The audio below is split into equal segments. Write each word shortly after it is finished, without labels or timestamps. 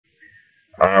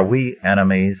Are we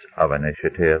enemies of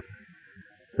initiative?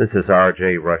 This is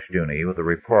R.J. Rushdoony with a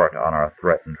report on our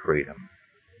threatened freedom.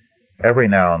 Every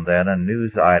now and then a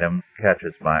news item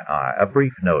catches my eye, a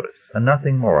brief notice, and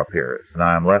nothing more appears, and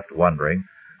I am left wondering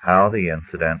how the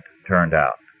incident turned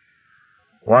out.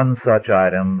 One such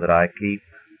item that I keep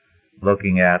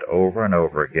looking at over and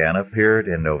over again appeared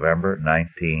in November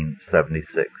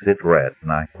 1976. It read,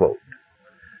 and I quote,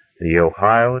 "The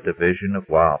Ohio Division of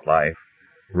Wildlife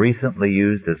recently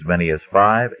used as many as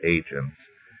 5 agents,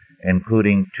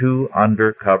 including 2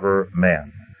 undercover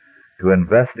men, to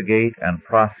investigate and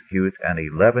prosecute an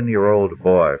 11-year-old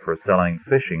boy for selling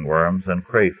fishing worms and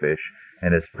crayfish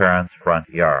in his parents' front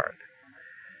yard.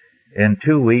 In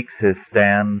 2 weeks, his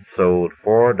stand sold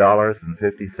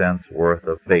 $4.50 worth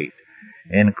of bait,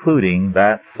 including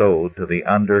that sold to the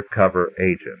undercover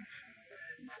agents.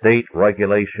 State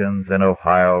regulations in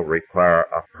Ohio require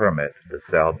a permit to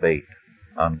sell bait,"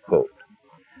 unquote.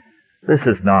 This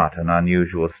is not an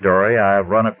unusual story. I have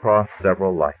run across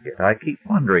several like it. I keep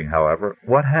wondering, however,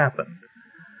 what happened.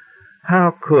 How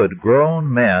could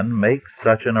grown men make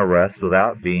such an arrest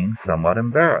without being somewhat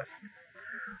embarrassed?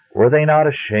 Were they not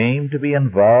ashamed to be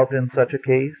involved in such a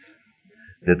case?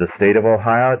 Did the state of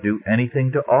Ohio do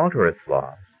anything to alter its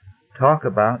laws? Talk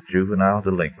about juvenile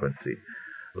delinquency.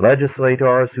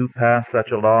 Legislators who pass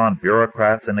such a law and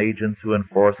bureaucrats and agents who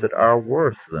enforce it are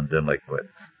worse than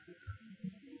delinquents.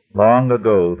 Long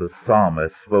ago the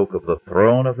psalmist spoke of the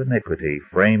throne of iniquity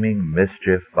framing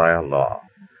mischief by a law,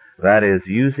 that is,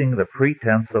 using the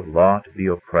pretense of law to be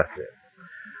oppressive.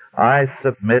 I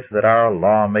submit that our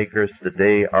lawmakers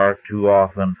today are too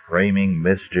often framing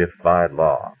mischief by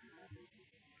law.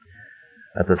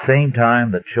 At the same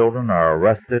time that children are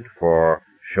arrested for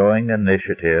showing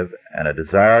initiative and a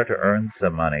desire to earn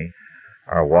some money,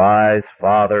 our wise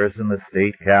fathers in the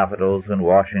state capitals in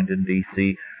Washington,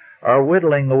 D.C., are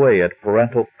whittling away at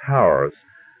parental powers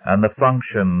and the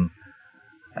function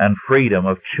and freedom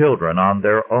of children on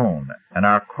their own, and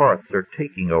our courts are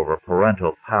taking over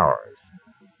parental powers.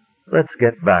 Let's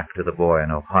get back to the boy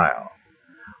in Ohio.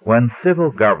 When civil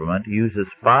government uses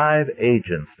 5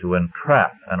 agents to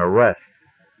entrap and arrest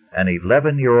an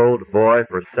 11-year-old boy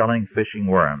for selling fishing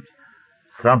worms,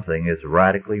 something is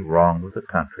radically wrong with the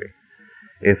country.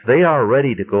 If they are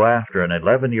ready to go after an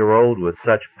 11-year-old with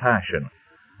such passion,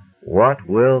 what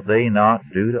will they not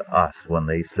do to us when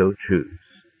they so choose?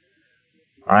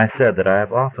 I said that I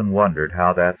have often wondered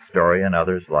how that story and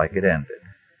others like it ended.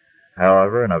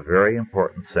 However, in a very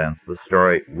important sense, the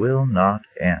story will not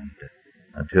end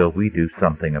until we do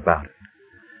something about it.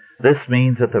 This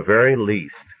means, at the very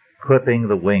least, clipping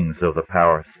the wings of the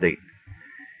power state.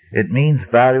 It means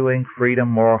valuing freedom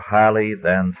more highly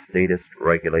than statist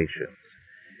regulations.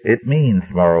 It means,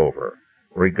 moreover,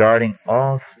 regarding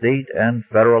all state and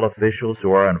federal officials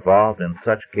who are involved in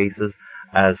such cases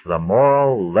as the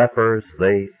moral lepers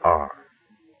they are.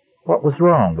 What was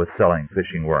wrong with selling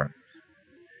fishing worms?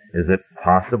 Is it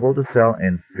possible to sell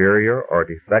inferior or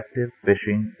defective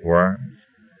fishing worms?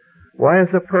 Why is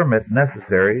a permit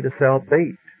necessary to sell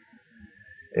bait?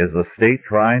 Is the state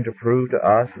trying to prove to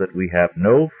us that we have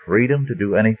no freedom to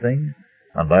do anything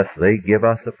unless they give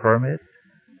us a permit?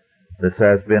 This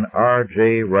has been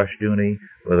R.J. Rushdoony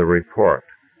with a report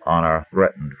on our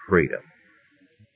threatened freedom.